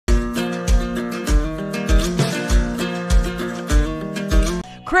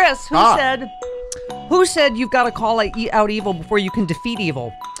Chris, who said you've got to call out evil before you can defeat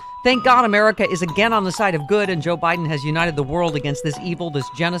evil? Thank God America is again on the side of good, and Joe Biden has united the world against this evil, this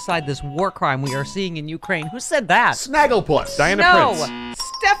genocide, this war crime we are seeing in Ukraine. Who said that? Snagglepuss. Diana Prince.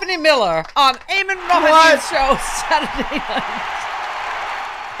 Stephanie Miller on Eamon Mahoney's show Saturday night.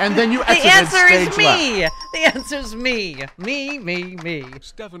 And then you exited The answer stage is me. left. The answer is me. Me.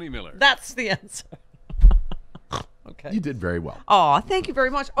 Stephanie Miller. That's the answer. Okay. You did very well. Oh, thank you very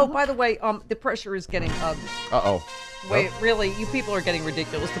much. Oh, by the way, the pressure is getting Uh-oh. wait, really, you people are getting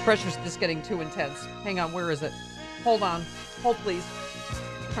ridiculous. The pressure's just getting too intense. Hang on, where is it? Hold on. Hold, please.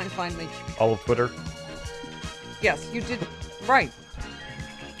 Trying to find me. All of Twitter. Yes, you did. Right.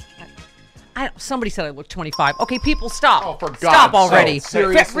 Somebody said I look 25. Okay, people, stop. Oh, for God's stop already. sake.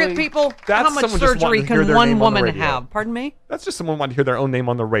 Seriously? People, That's how much someone just surgery wanting to hear can their one name on the woman radio. have? Pardon me? That's just someone wanting to hear their own name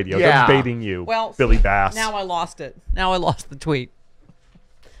on the radio. Yeah. They're baiting you, Well, Billy Bass. Now I lost it. Now I lost the tweet.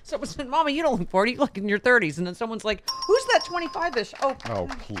 Someone said, Mama, you don't look 40. You look in your 30s. And then someone's like, who's that 25-ish? Oh,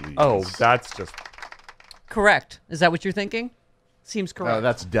 Please. Oh, that's just... correct. Is that what you're thinking? Seems correct. No,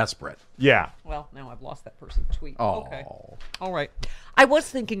 that's desperate. Yeah. Well, now I've lost that person's tweet. Oh. Okay. All right. I was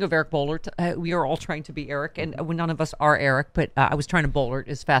thinking of Eric Bollert. We are all trying to be Eric, and none of us are Eric, but I was trying to Bollert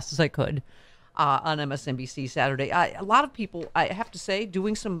as fast as I could on MSNBC Saturday. A lot of people, I have to say,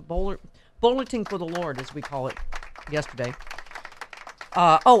 doing some Bollerting for the Lord, as we call it, yesterday.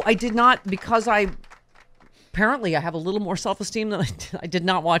 I did not, because apparently I have a little more self-esteem than I did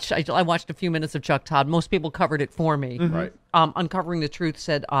not watch. I watched a few minutes of Chuck Todd. Most people covered it for me. Mm-hmm. Right. Uncovering the Truth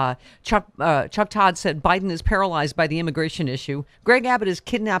said, Chuck Todd said Biden is paralyzed by the immigration issue. Greg Abbott is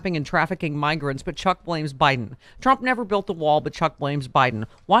kidnapping and trafficking migrants, but Chuck blames Biden. Trump never built the wall, but Chuck blames Biden.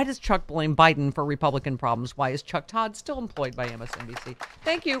 Why does Chuck blame Biden for Republican problems? Why is Chuck Todd still employed by MSNBC?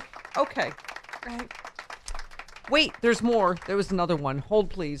 Thank you. Okay. Right. Wait, there's more. There was another one. Hold,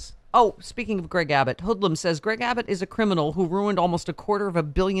 please. Oh, speaking of Greg Abbott, Hoodlum says Greg Abbott is a criminal who ruined almost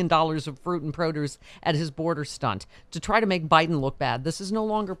 $250 million of fruit and produce at his border stunt to try to make Biden look bad. This is no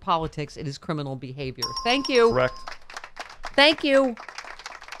longer politics. It is criminal behavior. Thank you. Correct. Thank you.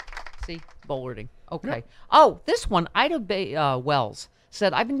 See, Bollerting. Okay. Yep. Oh, this one, Ida Wells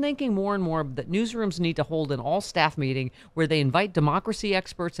said, I've been thinking more and more that newsrooms need to hold an all-staff meeting where they invite democracy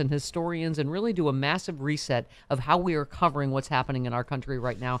experts and historians and really do a massive reset of how we are covering what's happening in our country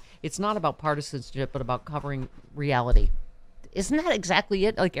right now. It's not about partisanship, but about covering reality. Isn't that exactly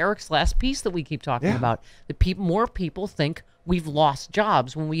it? Like Eric's last piece that we keep talking about. More people think we've lost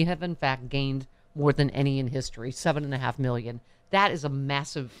jobs when we have, in fact, gained more than any in history, 7.5 million. That is a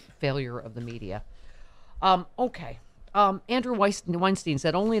massive failure of the media. Okay. Andrew Weinstein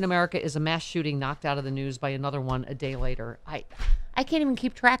said, only in America is a mass shooting knocked out of the news by another one a day later. I can't even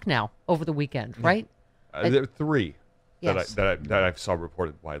keep track now over the weekend, right? There are three Yes. that I saw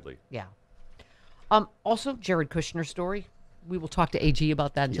reported widely. Yeah. Also, Jared Kushner's story. We will talk to AG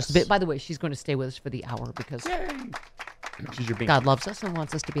about that in just a Yes. bit. By the way, she's going to stay with us for the hour because She's your God loves us and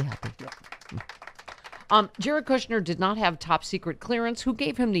wants us to be happy. Jared Kushner did not have top secret clearance. Who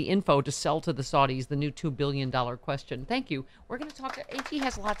gave him the info to sell to the Saudis the new $2 billion question? Thank you. We're going to talk to AG.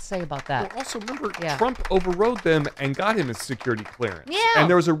 Has a lot to say about that. Well, also, remember, Yeah. Trump overrode them and got him his security clearance. Yeah. And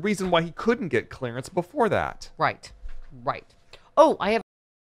there was a reason why he couldn't get clearance before that. Right. Oh,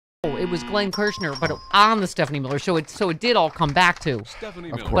 it was Glenn Kirshner, but on the Stephanie Miller show. So it did all come back to.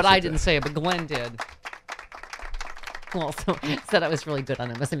 Stephanie Miller. But I it didn't did. say it, but Glenn did. Who also said I was really good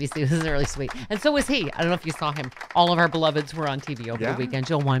on MSNBC. This is really sweet. And so was he. I don't know if you saw him. All of our beloveds were on TV over the weekend.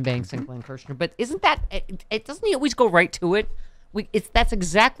 Jill Wine-Banks and Glenn Kirshner. But isn't that, it doesn't he always go right to it? That's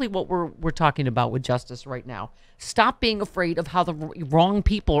exactly what we're talking about with justice right now. Stop being afraid of how the wrong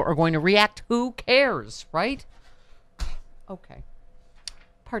people are going to react. Who cares, right? Okay.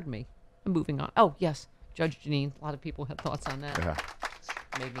 Pardon me. I'm moving on. Oh, yes. Judge Janine. A lot of people had thoughts on that. Yeah.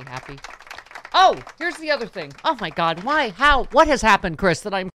 Made me happy. Oh, here's the other thing. Oh, my God. Why? How? What has happened, Chris,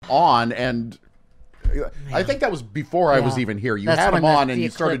 that I'm... On, and I think that was before I was even here. You That's had him when on, the and you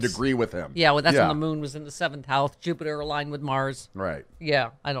started to eclipse- agree with him. Yeah, well, that's when the moon was in the 7th house. Jupiter aligned with Mars. Right. Yeah,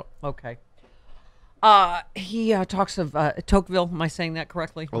 I don't... Okay. He talks of Tocqueville. Am I saying that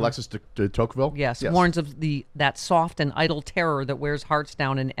correctly? Alexis de Tocqueville? Yes, warns of that soft and idle terror that wears hearts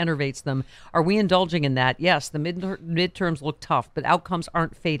down and enervates them. Are we indulging in that? Yes, the midterms look tough, but outcomes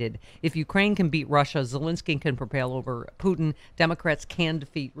aren't fated. If Ukraine can beat Russia, Zelensky can prevail over Putin. Democrats can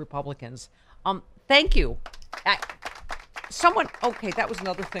defeat Republicans. Thank you. Okay, that was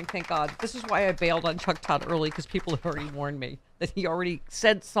another thing, thank God. This is why I bailed on Chuck Todd early, because people had already warned me that he already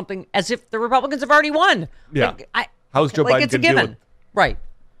said something as if the Republicans have already won. Yeah. Like, How's Joe Biden it's a gonna deal given. with-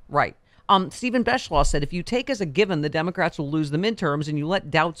 Right. Stephen Beschlaw said, if you take as a given the Democrats will lose the midterms and you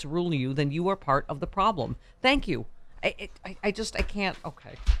let doubts rule you, then you are part of the problem. Thank you. I can't.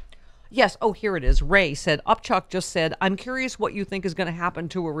 Okay. Yes. Oh, here it is. Ray said, Upchuck just said, I'm curious what you think is going to happen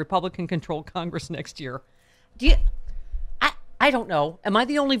to a Republican-controlled Congress next year. I don't know. Am I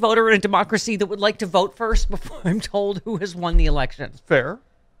the only voter in a democracy that would like to vote first before I'm told who has won the election? Fair.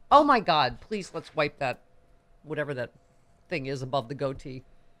 Oh, my God. Please, let's wipe that, whatever that thing is above the goatee.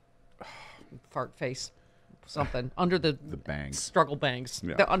 Fart face. Something. Under the bangs. Struggle bangs.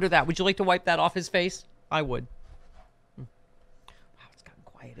 Yeah. Under that. Would you like to wipe that off his face? I would. Wow, it's gotten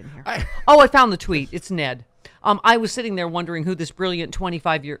quiet in here. I found the tweet. It's Ned. I was sitting there wondering who this brilliant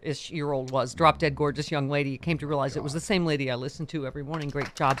 25-year-old was. Drop-dead gorgeous young lady. Came to realize it was the same lady I listened to every morning.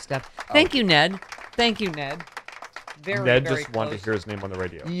 Great job, Steph. Thank you, Ned. Thank you, Ned. Ned very just wanted close. to hear his name on the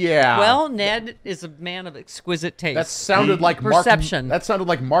radio. Yeah. Well, Ned is a man of exquisite taste. That sounded like Perception. That sounded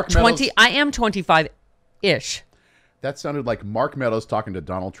like Mark Meadows. I am 25-ish. That sounded like Mark Meadows talking to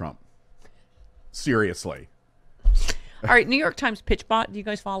Donald Trump. Seriously. All right, New York Times PitchBot. Do you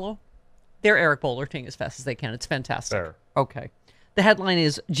guys follow? They're Eric Bollerting as fast as they can. It's fantastic. Fair. Okay. The headline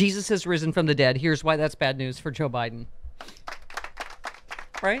is, Jesus has risen from the dead. Here's why that's bad news for Joe Biden.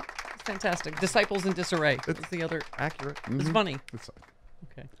 Right? It's fantastic. Disciples in disarray. It's the other. Accurate. It's funny.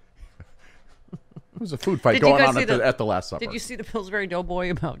 Okay. There was a food fight Did you going guys on see at the Last Supper. Did you see the Pillsbury Doughboy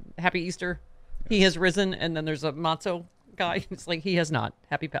about Happy Easter? He has risen, and then there's a matzo guy. It's like, he has not.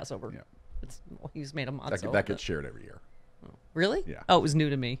 Happy Passover. Yeah. He's made a matzo. That gets shared every year. Really? Yeah. Oh, it was new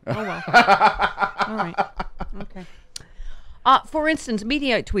to me. Oh, well. All right. Okay. For instance,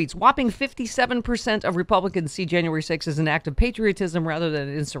 Mediaite tweets, whopping 57% of Republicans see January 6th as an act of patriotism rather than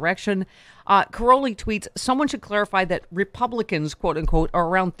an insurrection. Caroli tweets, someone should clarify that Republicans, quote unquote, are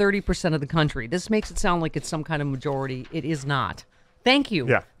around 30% of the country. This makes it sound like it's some kind of majority. It is not. Thank you.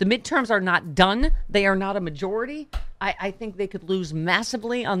 Yeah. The midterms are not done. They are not a majority. I think they could lose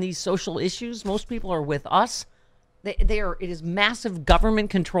massively on these social issues. Most people are with us. It is massive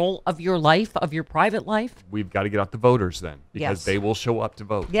government control of your life, of your private life. We've got to get out the voters then, because Yes. they will show up to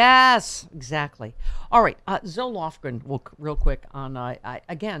vote. Yes, exactly. All right, Zoe Lofgren, real quick on,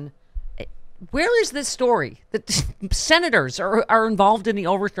 again, where is this story that senators are involved in the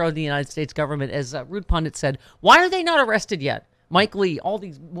overthrow of the United States government? As Rude Pundit said, why are they not arrested yet? Mike Lee, all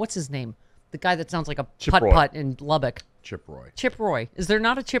these, what's his name? The guy that sounds like a putt-putt in Lubbock. Chip Roy. Chip Roy. Is there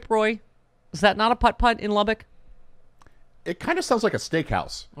not a Chip Roy? Is that not a putt-putt in Lubbock? It kind of sounds like a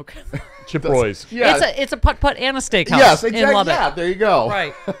steakhouse. Okay. Chip Roy's. Yeah. It's a putt-putt and a steakhouse Yes, in exactly. Lubbock. Yeah, there you go.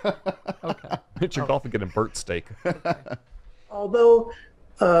 Right. Okay. Richard Golfin getting Burt steak. Although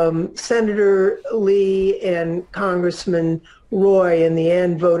Senator Lee and Congressman Roy in the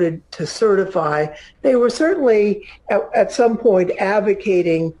end voted to certify, they were certainly at some point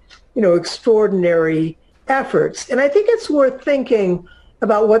advocating, extraordinary efforts. And I think it's worth thinking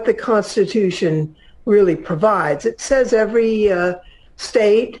about what the Constitution really provides. It says every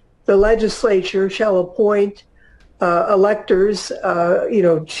state, the legislature shall appoint electors,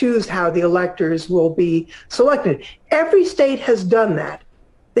 choose how the electors will be selected. Every state has done that.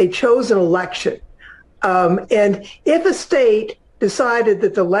 They chose an election. And if a state decided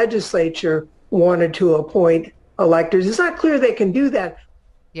that the legislature wanted to appoint electors, it's not clear they can do that.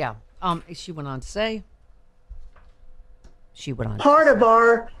 Yeah. She went on to say. Part of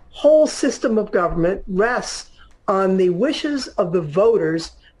our whole system of government rests on the wishes of the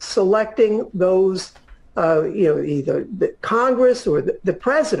voters selecting those, either the Congress or the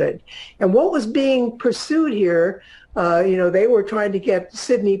president. And what was being pursued here, they were trying to get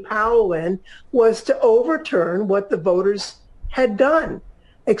Sidney Powell in, was to overturn what the voters had done.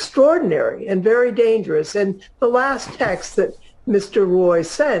 Extraordinary and very dangerous. And the last text that Mr. Roy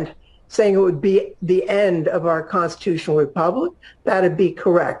sent, saying it would be the end of our constitutional republic, that'd be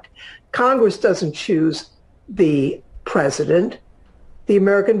correct. Congress doesn't choose the president. The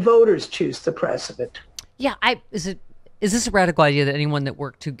American voters choose the president. Yeah, is this a radical idea that anyone that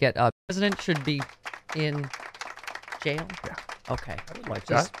worked to get a president should be in jail? Yeah. Okay. I would like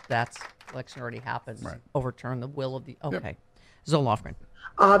Just, that. that's election already happened. Right. Overturn the will of the. Okay. Yep. Zoe Lofgren.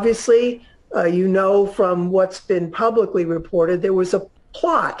 Obviously, from what's been publicly reported, there was a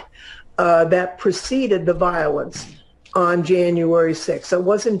plot that preceded the violence on January 6th. It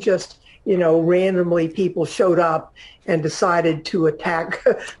wasn't just, randomly people showed up and decided to attack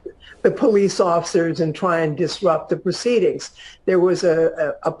the police officers and try and disrupt the proceedings. There was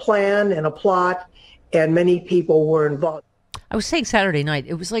a plan and a plot, and many people were involved. I was saying Saturday night,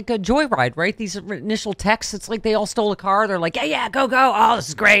 it was like a joyride, right? These initial texts, it's like they all stole a car. They're like, yeah, go. Oh, this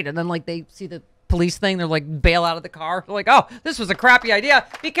is great. And then like they see the police thing. They're like bail out of the car. They're like, oh, this was a crappy idea.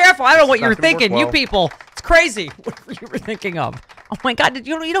 Be careful. I don't know what not you're gonna work thinking. You well." people, it's crazy. Whatever you were thinking of. Oh my God,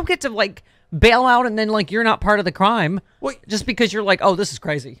 you don't get to like bail out and then like you're not part of the crime just because you're like, oh, this is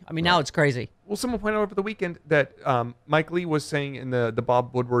crazy. I mean, now it's crazy. Well, someone pointed out over the weekend that Mike Lee was saying in the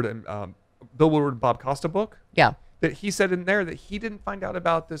Bob Woodward and Bill Woodward and Bob Costa book. Yeah. That he said in there that he didn't find out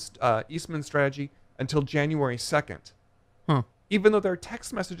about this Eastman strategy until January 2nd. Even though there are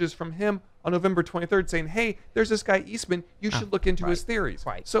text messages from him on November 23rd saying, hey, there's this guy Eastman, you should look into his theories.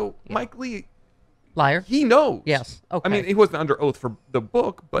 Right. So Mike Lee, liar. he knows. Yes. Okay. I mean, he wasn't under oath for the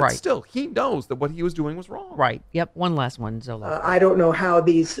book, but Right. still, he knows that what he was doing was wrong. Right. Yep. One last one, Zola. I don't know how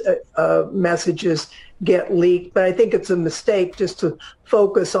these messages get leaked, but I think it's a mistake just to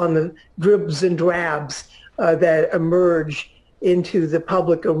focus on the dribs and drabs that emerge into the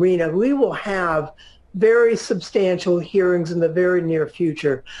public arena. We will have very substantial hearings in the very near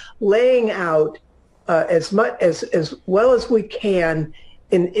future, laying out as well as we can,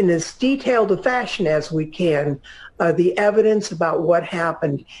 in as detailed a fashion as we can, the evidence about what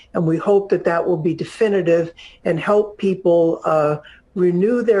happened. And we hope that that will be definitive and help people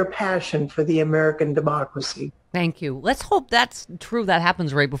renew their passion for the American democracy. Thank you. Let's hope that's true. That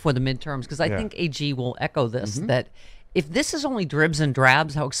happens right before the midterms, because I think AG will echo this, that if this is only dribs and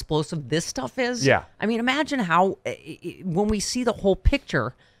drabs, how explosive this stuff is. Yeah. I mean, imagine how, when we see the whole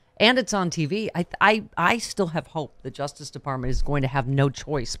picture and it's on TV, I still have hope the Justice Department is going to have no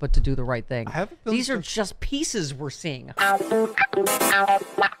choice but to do the right thing. I have a feeling These are just pieces we're seeing.